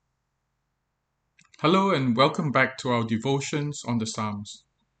Hello and welcome back to our devotions on the Psalms.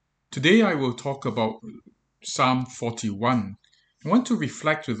 Today I will talk about Psalm 41. I want to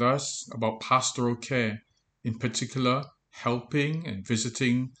reflect with us about pastoral care, in particular, helping and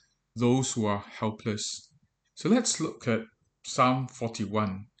visiting those who are helpless. So let's look at Psalm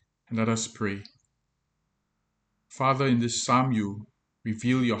 41 and let us pray. Father, in this psalm, you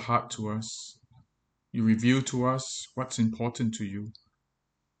reveal your heart to us. You reveal to us what's important to you.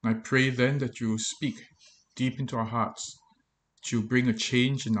 I pray then that you will speak deep into our hearts, that you bring a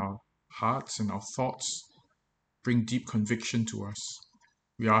change in our hearts and our thoughts, bring deep conviction to us.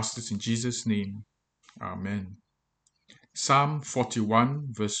 We ask this in Jesus' name. Amen. Psalm 41,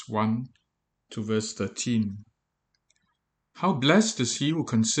 verse 1 to verse 13. How blessed is he who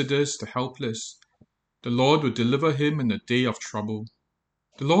considers the helpless. The Lord will deliver him in the day of trouble.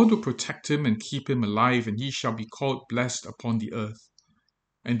 The Lord will protect him and keep him alive, and he shall be called blessed upon the earth.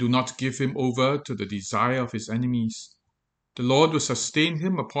 And do not give him over to the desire of his enemies. The Lord will sustain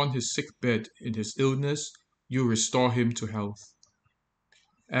him upon his sick bed. In his illness, you restore him to health.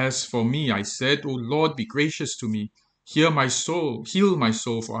 As for me, I said, O Lord, be gracious to me. Heal my soul,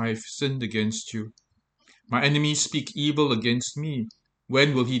 for I have sinned against you. My enemies speak evil against me.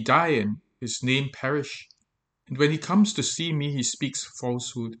 When will he die and his name perish? And when he comes to see me, he speaks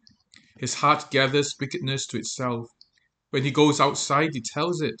falsehood. His heart gathers wickedness to itself. When he goes outside, he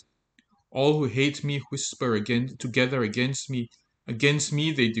tells it. All who hate me whisper together against me. Against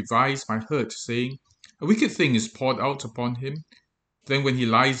me they devise my hurt, saying, a wicked thing is poured out upon him. Then when he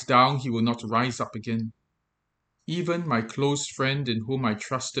lies down, he will not rise up again. Even my close friend in whom I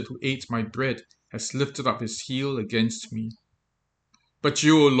trusted, who ate my bread, has lifted up his heel against me. But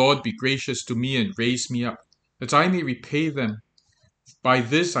you, O Lord, be gracious to me and raise me up, that I may repay them. By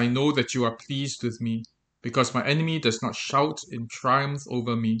this I know that you are pleased with me, because my enemy does not shout in triumph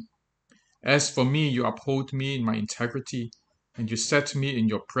over me. As for me, you uphold me in my integrity, and you set me in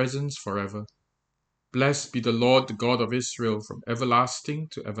your presence forever. Blessed be the Lord, the God of Israel, from everlasting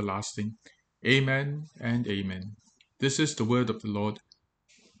to everlasting. Amen and amen. This is the word of the Lord.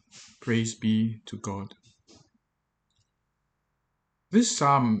 Praise be to God. This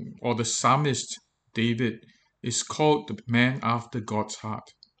psalm, or the psalmist David, is called the man after God's heart.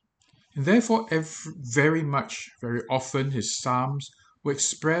 And therefore, very often, his psalms will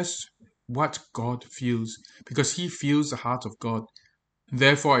express what God feels, because he feels the heart of God. And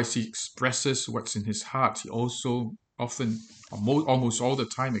therefore, as he expresses what's in his heart, he also often, almost all the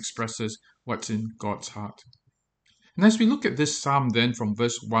time, expresses what's in God's heart. And as we look at this psalm then from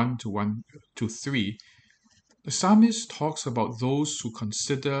verse 1 to 3, the psalmist talks about those who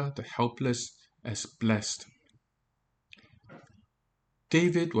consider the helpless as blessed.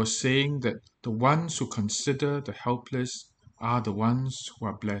 David was saying that the ones who consider the helpless are the ones who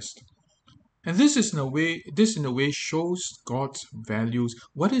are blessed. And this in a way shows God's values.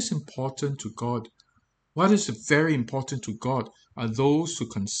 What is important to God? What is very important to God are those who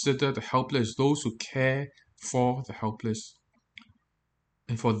consider the helpless, those who care for the helpless.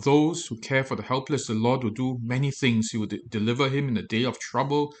 And for those who care for the helpless, the Lord will do many things. He will deliver him in the day of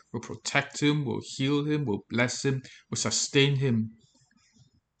trouble, will protect him, will heal him, will bless him, will sustain him.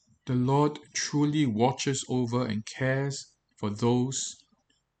 The Lord truly watches over and cares for those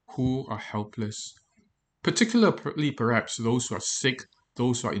who are helpless, particularly perhaps those who are sick,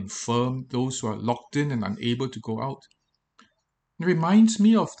 those who are infirm, those who are locked in and unable to go out. It reminds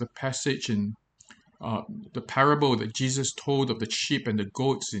me of the passage in the parable that Jesus told of the sheep and the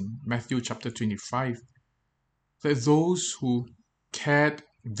goats in Matthew chapter 25, that those who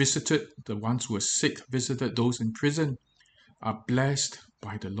visited the ones who were sick, visited those in prison, are blessed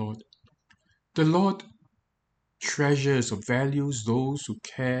by the Lord. The Lord treasures or values those who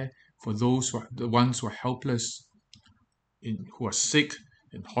care for the ones who are helpless, who are sick,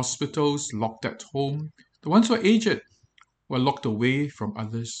 in hospitals, locked at home, the ones who are aged, who are locked away from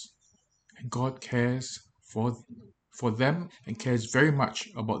others. And God cares for them and cares very much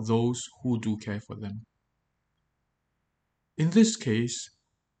about those who do care for them. In this case,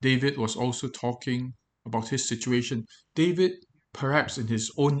 David was also talking about his situation. David, perhaps in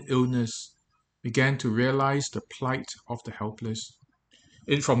his own illness, began to realize the plight of the helpless.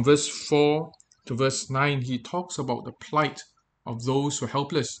 From verse 4 to verse 9, he talks about the plight of those who are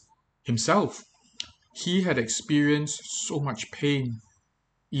helpless himself. He had experienced so much pain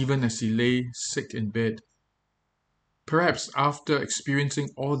even as he lay sick in bed. Perhaps after experiencing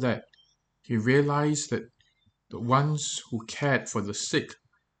all that, he realized that the ones who cared for the sick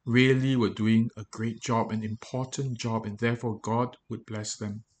really were doing a great job, an important job, and therefore God would bless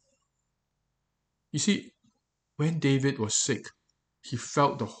them. You see, when David was sick, he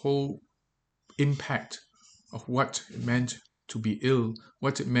felt the whole impact of what it meant to be ill,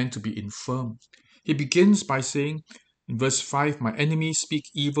 what it meant to be infirm. He begins by saying in verse 5, "My enemies speak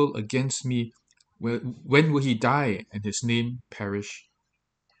evil against me. When will he die and his name perish?"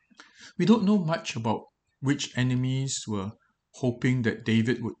 We don't know much about which enemies were hoping that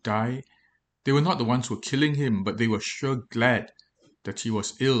David would die. They were not the ones who were killing him, but they were sure glad that he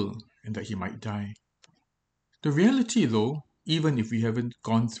was ill and that he might die. The reality, though, even if we haven't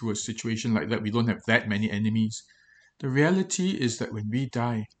gone through a situation like that, we don't have that many enemies. The reality is that when we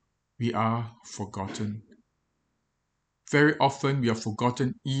die, we are forgotten. Very often, we are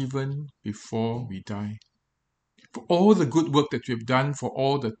forgotten even before we die. For all the good work that we have done, for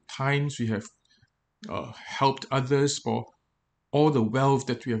all the times we have helped others, for all the wealth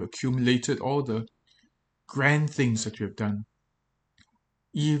that we have accumulated, all the grand things that we have done,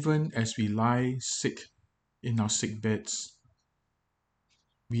 even as we lie sick in our sick beds,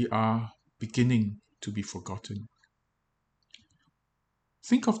 we are beginning to be forgotten.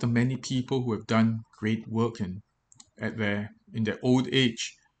 Think of the many people who have done great work in their old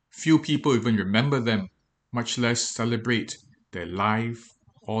age. Few people even remember them, much less celebrate their life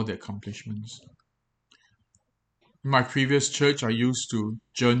or their accomplishments. In my previous church, I used to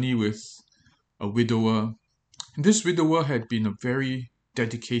journey with a widower. And this widower had been a very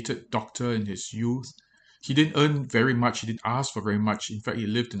dedicated doctor in his youth. He didn't earn very much, he didn't ask for very much. In fact, he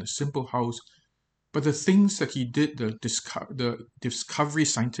lived in a simple house. But the things that he did, the discovery,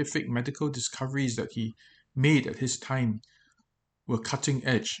 scientific, medical discoveries that he made at his time were cutting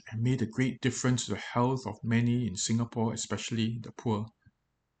edge and made a great difference to the health of many in Singapore, especially the poor.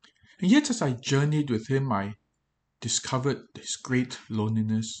 And yet, as I journeyed with him, I discovered his great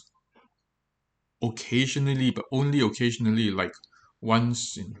loneliness. Occasionally, but only occasionally, like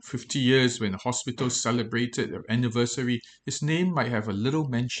once in 50 years when the hospital celebrated their anniversary, his name might have a little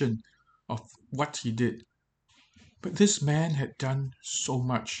mention of what he did. But this man had done so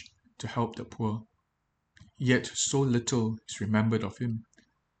much to help the poor, yet so little is remembered of him.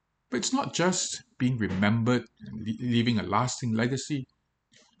 But it's not just being remembered and leaving a lasting legacy.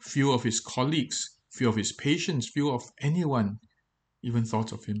 Few of his colleagues, few of his patients, few of anyone even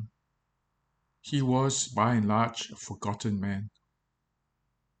thought of him. He was, by and large, a forgotten man.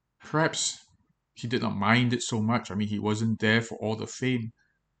 Perhaps he did not mind it so much. I mean, he wasn't there for all the fame.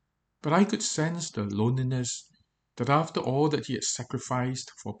 But I could sense the loneliness that after all that he had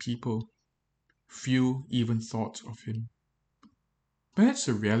sacrificed for people, few even thought of him. But that's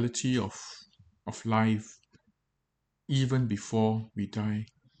the reality of life, even before we die.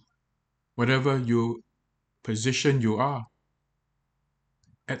 Whatever your position you are,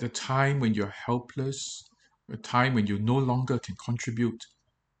 at the time when you're helpless, a time when you no longer can contribute,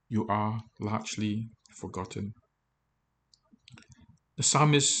 you are largely forgotten. The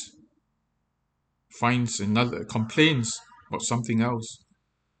psalmist complains about something else.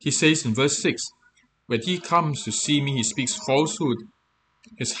 He says in verse 6, "When he comes to see me, he speaks falsehood.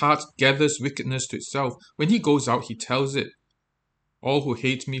 His heart gathers wickedness to itself. When he goes out, he tells it. All who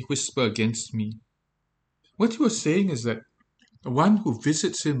hate me whisper against me." What he was saying is that the one who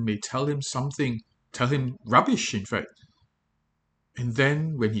visits him may tell him something, tell him rubbish, in fact. And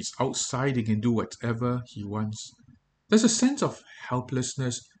then when he's outside, he can do whatever he wants. There's a sense of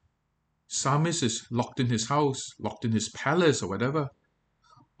helplessness. Psalmist is locked in his house, locked in his palace or whatever,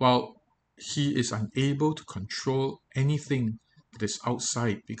 while he is unable to control anything that is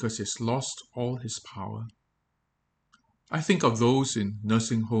outside because he has lost all his power. I think of those in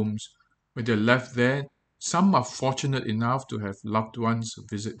nursing homes where they're left there. Some are fortunate enough to have loved ones who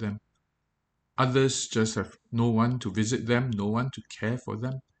visit them. Others just have no one to visit them, no one to care for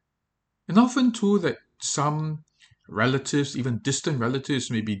them. And often too that some relatives, even distant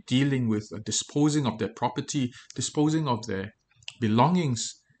relatives, may be dealing with disposing of their property, disposing of their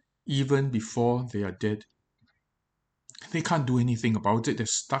belongings, even before they are dead. They can't do anything about it. They're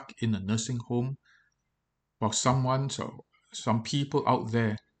stuck in a nursing home, while some people out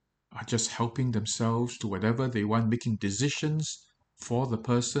there are just helping themselves to whatever they want, making decisions for the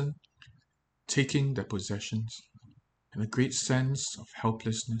person, taking their possessions, and a great sense of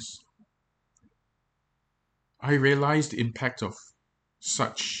helplessness. I realized the impact of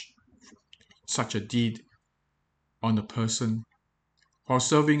such a deed on a person. While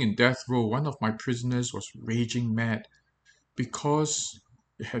serving in death row, one of my prisoners was raging mad because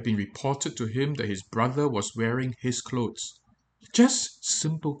it had been reported to him that his brother was wearing his clothes. Just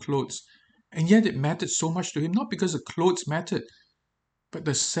simple clothes. And yet it mattered so much to him, not because the clothes mattered, but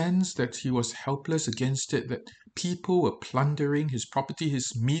the sense that he was helpless against it, that people were plundering his property,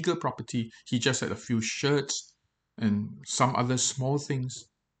 his meager property. He just had a few shirts and some other small things.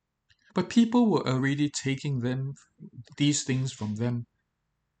 But people were already taking these things from them,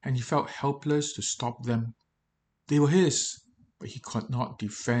 and he felt helpless to stop them. They were his, but he could not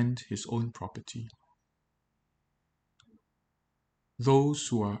defend his own property. Those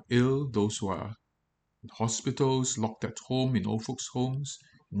who are ill, those who are in hospitals, locked at home, in old folks' homes,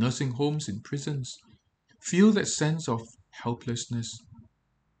 nursing homes, in prisons, feel that sense of helplessness.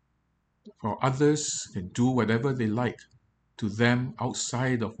 For others can do whatever they like to them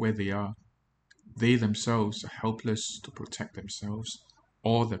outside of where they are. They themselves are helpless to protect themselves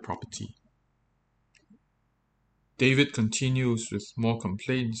or their property. David continues with more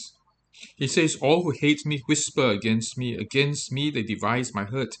complaints. He says, "All who hate me whisper against me. Against me they devise my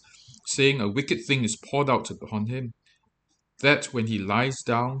hurt, saying a wicked thing is poured out upon him, that when he lies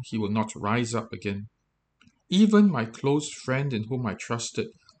down, he will not rise up again. Even my close friend in whom I trusted,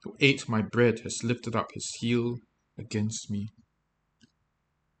 who ate my bread, has lifted up his heel against me."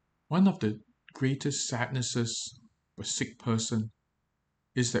 One of the greatest sadnesses of a sick person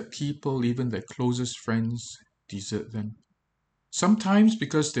is that people, even their closest friends, desert them. Sometimes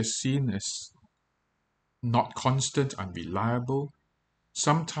because they're seen as not constant, unreliable.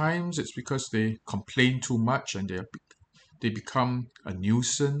 Sometimes it's because they complain too much and they become a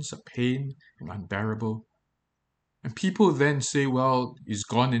nuisance, a pain, and unbearable. And people then say, well, he's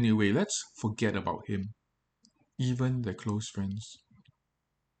gone anyway, let's forget about him, even their close friends.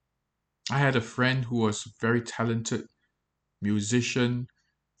 I had a friend who was a very talented musician,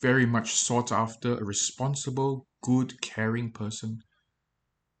 very much sought after, a responsible, good, caring person.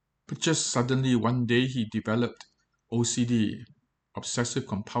 But just suddenly one day he developed OCD, obsessive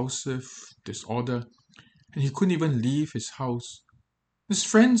compulsive disorder, and he couldn't even leave his house. His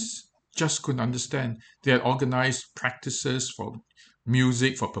friends just couldn't understand. They had organized practices for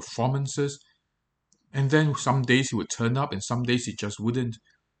music, for performances, and then some days he would turn up and some days he just wouldn't.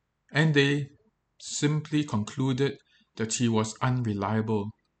 And they simply concluded that he was unreliable,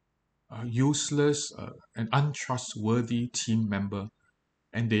 useless, an untrustworthy team member,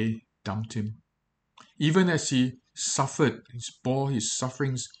 and they dumped him. Even as he suffered, he bore his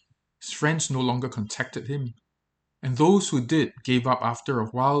sufferings, his friends no longer contacted him. And those who did gave up after a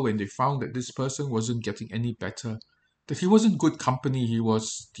while when they found that this person wasn't getting any better, that he wasn't good company, he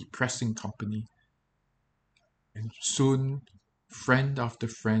was depressing company. And soon, friend after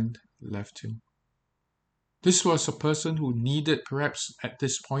friend left him. This was a person who needed, perhaps at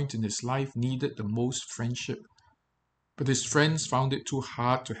this point in his life, needed the most friendship. But his friends found it too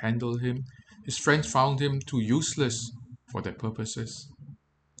hard to handle him. His friends found him too useless for their purposes.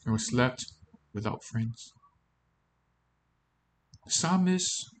 He was left without friends. The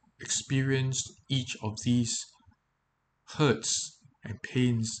psalmist experienced each of these hurts and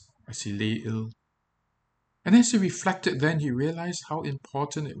pains as he lay ill. And as he reflected then, he realized how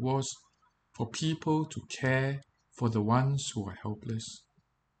important it was for people to care for the ones who are helpless.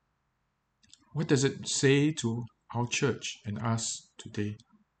 What does it say to our church and us today?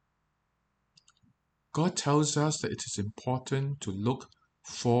 God tells us that it is important to look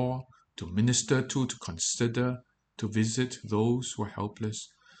for, to minister to consider, to visit those who are helpless,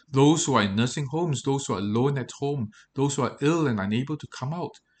 those who are in nursing homes, those who are alone at home, those who are ill and unable to come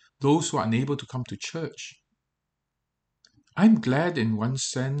out, those who are unable to come to church. I'm glad in one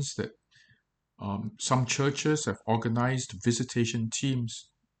sense that some churches have organized visitation teams.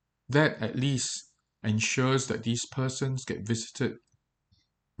 That at least ensures that these persons get visited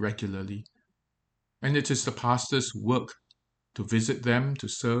regularly. And it is the pastor's work to visit them, to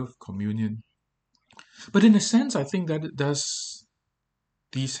serve communion. But in a sense, I think that it does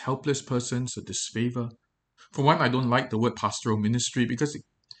these helpless persons a disfavor. For one, I don't like the word pastoral ministry because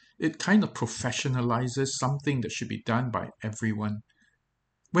it kind of professionalizes something that should be done by everyone.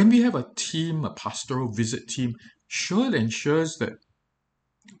 When we have a team, a pastoral visit team, sure it ensures that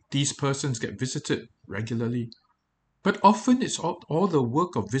these persons get visited regularly. But often it's all the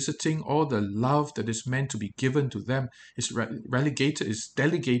work of visiting, all the love that is meant to be given to them is relegated, is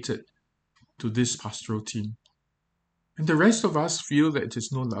delegated to this pastoral team. And the rest of us feel that it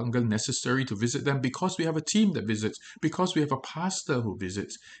is no longer necessary to visit them because we have a team that visits, because we have a pastor who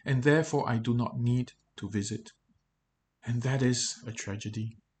visits, and therefore I do not need to visit. And that is a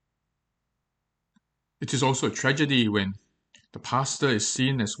tragedy. It is also a tragedy when the pastor is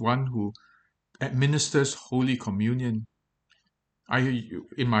seen as one who administers Holy Communion.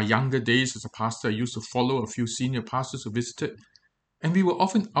 In my younger days as a pastor, I used to follow a few senior pastors who visited, and we were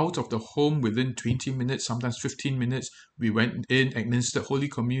often out of the home within 20 minutes, sometimes 15 minutes. We went in, administered Holy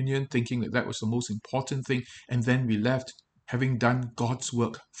Communion, thinking that that was the most important thing, and then we left, having done God's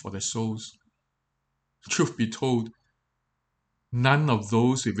work for their souls. Truth be told, None of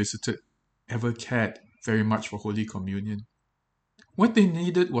those we visited ever cared very much for Holy Communion. What they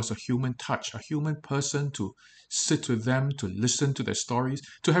needed was a human touch, a human person to sit with them, to listen to their stories,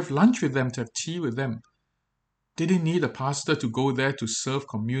 to have lunch with them, to have tea with them. They didn't need a pastor to go there to serve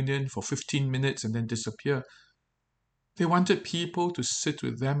communion for 15 minutes and then disappear. They wanted people to sit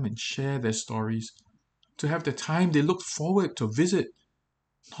with them and share their stories, to have the time they looked forward to visit,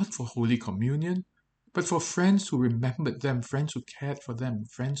 not for Holy Communion, but for friends who remembered them, friends who cared for them,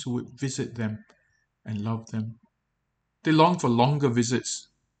 friends who would visit them and love them. They longed for longer visits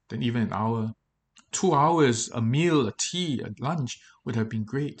than even an hour. 2 hours, a meal, a tea, a lunch would have been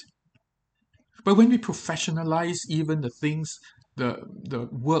great. But when we professionalize even the things, the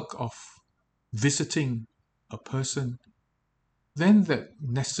work of visiting a person, then that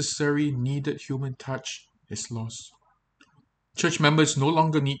necessary, needed human touch is lost. Church members no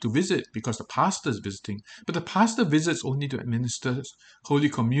longer need to visit because the pastor is visiting, but the pastor visits only to administer Holy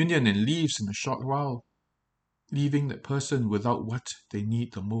Communion and leaves in a short while, leaving that person without what they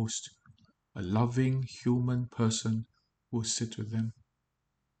need the most, a loving human person who will sit with them.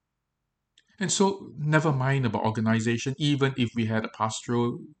 And so, never mind about organization, even if we had a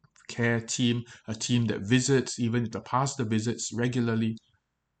pastoral care team, a team that visits, even if the pastor visits regularly,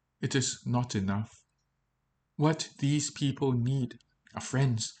 it is not enough. What these people need are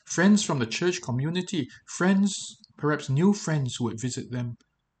friends, friends from the church community, friends, perhaps new friends who would visit them,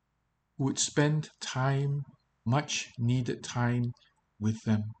 who would spend time, much needed time with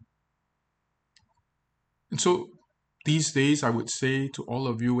them. And so these days, I would say to all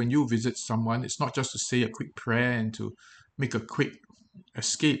of you, when you visit someone, it's not just to say a quick prayer and to make a quick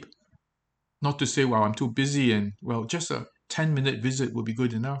escape. Not to say, well, I'm too busy and, well, just a 10-minute visit will be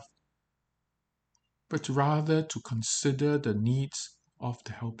good enough. But rather to consider the needs of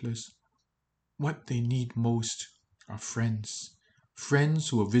the helpless. What they need most are friends. Friends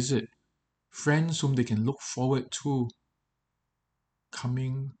who will visit. Friends whom they can look forward to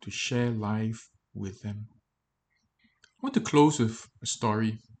coming to share life with them. I want to close with a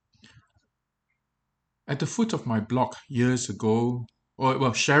story. At the foot of my block years ago, or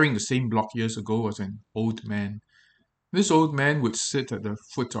well, sharing the same block years ago, was an old man. This old man would sit at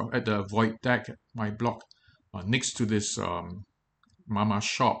the void deck at my block, next to this mama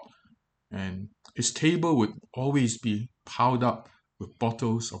shop, and his table would always be piled up with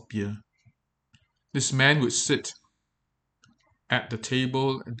bottles of beer. This man would sit at the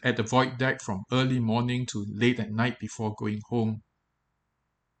table at the void deck from early morning to late at night before going home.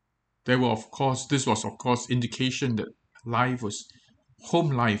 This was of course indication that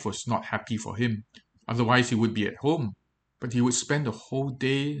home life was not happy for him. Otherwise he would be at home. But he would spend the whole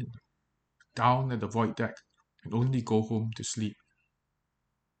day down at the void deck and only go home to sleep.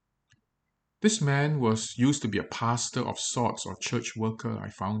 This man was used to be a pastor of sorts or church worker, I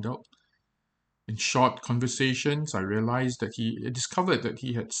found out. In short conversations, I discovered that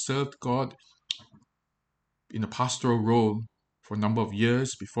he had served God in a pastoral role for a number of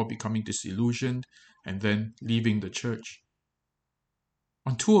years before becoming disillusioned and then leaving the church.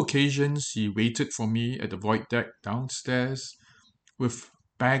 On 2 occasions, he waited for me at the void deck downstairs with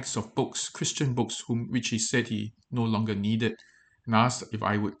bags of books, Christian books, which he said he no longer needed, and asked if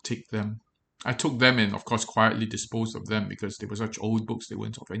I would take them. I took them and, of course, quietly disposed of them because they were such old books, they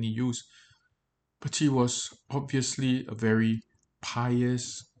weren't of any use. But he was obviously a very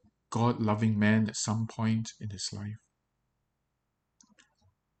pious, God-loving man at some point in his life.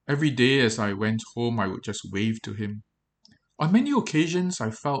 Every day as I went home, I would just wave to him. On many occasions,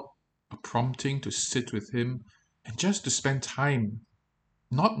 I felt a prompting to sit with him and just to spend time,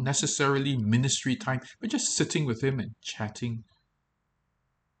 not necessarily ministry time, but just sitting with him and chatting.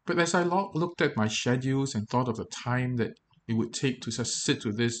 But as I looked at my schedules and thought of the time that it would take to just sit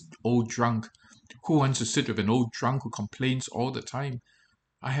with this old drunk, who wants to sit with an old drunk who complains all the time?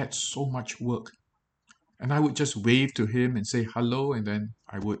 I had so much work. And I would just wave to him and say hello, and then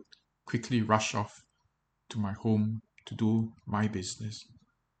I would quickly rush off to my home to do my business.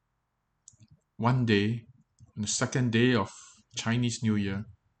 One day, on the second day of Chinese New Year,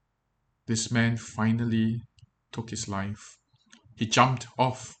 this man finally took his life. He jumped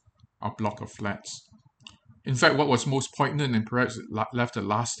off our block of flats. In fact, what was most poignant and perhaps left a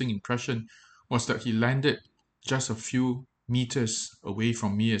lasting impression was that he landed just a few meters away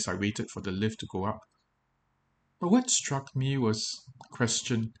from me as I waited for the lift to go up. But what struck me was the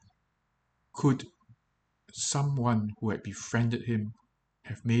question, could someone who had befriended him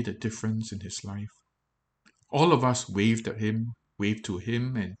have made a difference in his life? All of us waved to him,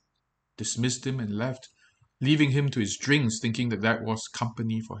 and dismissed him and left, leaving him to his drinks, thinking that that was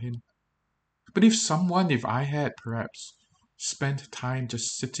company for him. But if I had perhaps spend time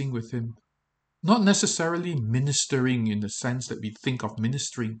just sitting with him, not necessarily ministering in the sense that we think of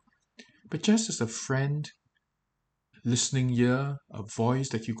ministering, but just as a friend, listening ear, a voice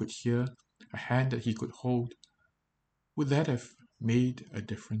that you could hear, a hand that he could hold, would that have made a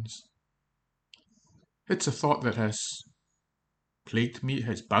difference? It's a thought that has plagued me,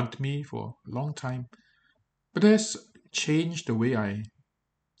 has bugged me for a long time, but has changed the way I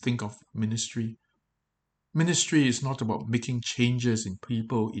think of ministry. Ministry is not about making changes in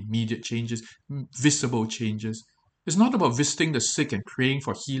people, immediate changes, visible changes. It's not about visiting the sick and praying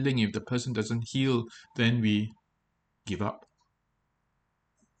for healing. If the person doesn't heal, then we give up.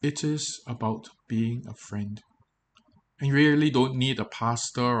 It is about being a friend. And you really don't need a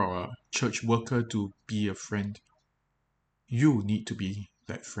pastor or a church worker to be a friend. You need to be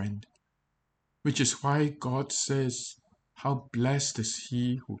that friend. Which is why God says, how blessed is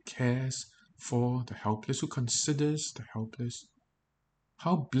he who cares for the helpless, who considers the helpless.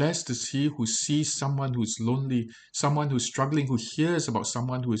 How blessed is he who sees someone who's lonely, someone who's struggling, who hears about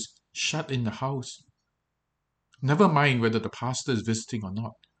someone who is shut in the house. Never mind whether the pastor is visiting or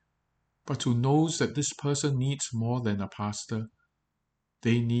not, but who knows that this person needs more than a pastor.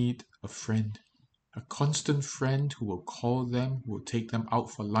 They need a friend, a constant friend who will call them, who will take them out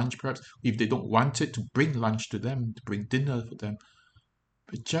for lunch perhaps, if they don't want it, to bring lunch to them, to bring dinner for them,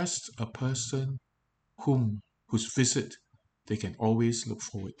 but just a person whose visit they can always look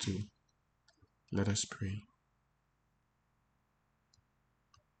forward to. Let us pray.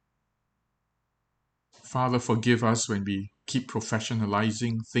 Father, forgive us when we keep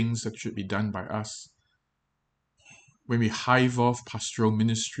professionalizing things that should be done by us. When we hive off pastoral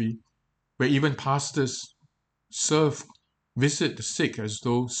ministry, where even pastors visit the sick as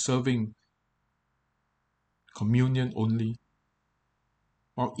though serving communion only,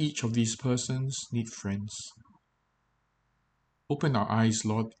 while each of these persons need friends. Open our eyes,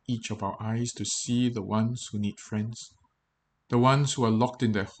 Lord, each of our eyes, to see the ones who need friends, the ones who are locked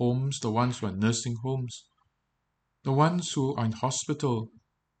in their homes, the ones who are nursing homes, the ones who are in hospital,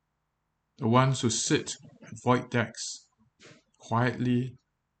 the ones who sit at void decks, quietly,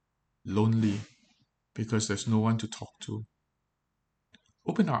 lonely, because there's no one to talk to.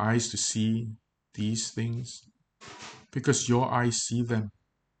 Open our eyes to see these things, because your eyes see them,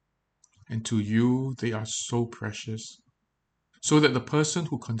 and to you they are so precious, so that the person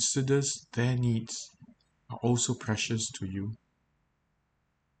who considers their needs are also precious to you.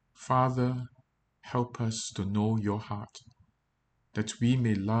 Father, help us to know your heart, that we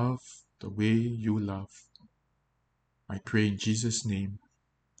may love the way you love. I pray in Jesus' name.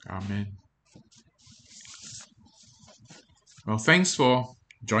 Amen. Well, thanks for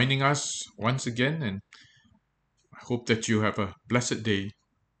joining us once again, and I hope that you have a blessed day.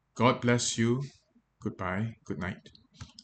 God bless you. Goodbye. Good night.